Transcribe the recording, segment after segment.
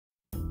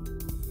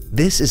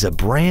This is a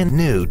brand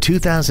new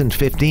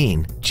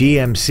 2015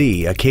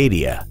 GMC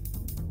Acadia.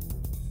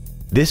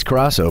 This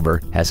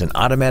crossover has an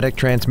automatic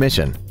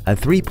transmission, a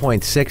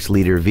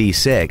 3.6-liter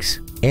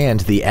V6,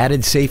 and the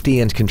added safety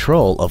and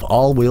control of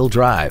all-wheel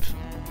drive.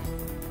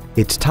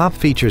 Its top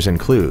features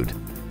include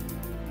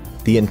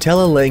the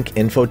IntelliLink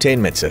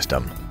infotainment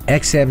system,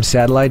 XM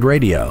satellite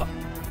radio,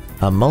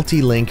 a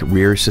multi-link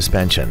rear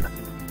suspension,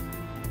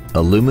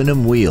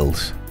 aluminum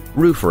wheels,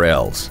 roof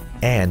rails,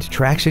 and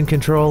traction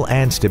control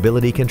and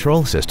stability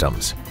control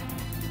systems.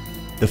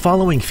 The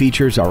following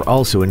features are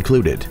also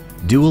included: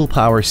 dual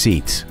power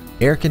seats,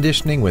 air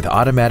conditioning with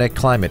automatic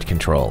climate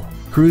control,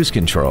 cruise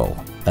control,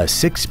 a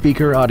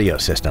 6-speaker audio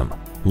system,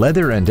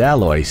 leather and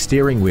alloy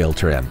steering wheel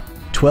trim,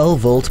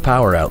 12-volt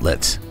power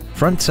outlets,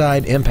 front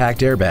side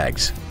impact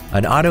airbags,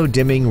 an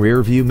auto-dimming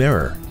rear view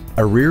mirror,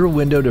 a rear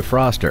window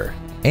defroster,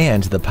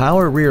 and the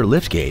power rear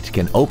liftgate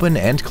can open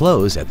and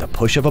close at the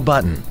push of a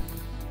button.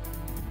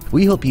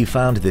 We hope you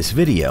found this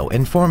video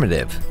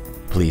informative.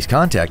 Please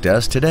contact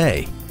us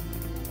today.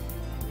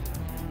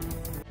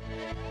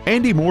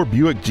 Andy Moore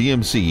Buick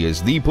GMC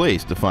is the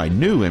place to find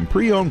new and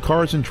pre-owned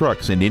cars and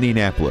trucks in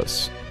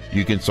Indianapolis.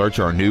 You can search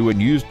our new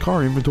and used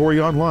car inventory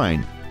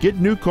online, get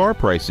new car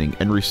pricing,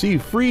 and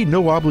receive free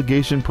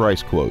no-obligation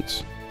price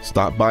quotes.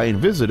 Stop by and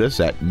visit us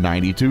at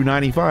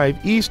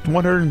 9295 East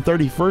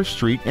 131st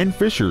Street in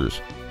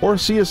Fishers, or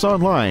see us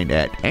online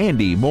at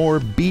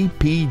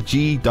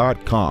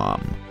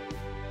andymoorebpg.com.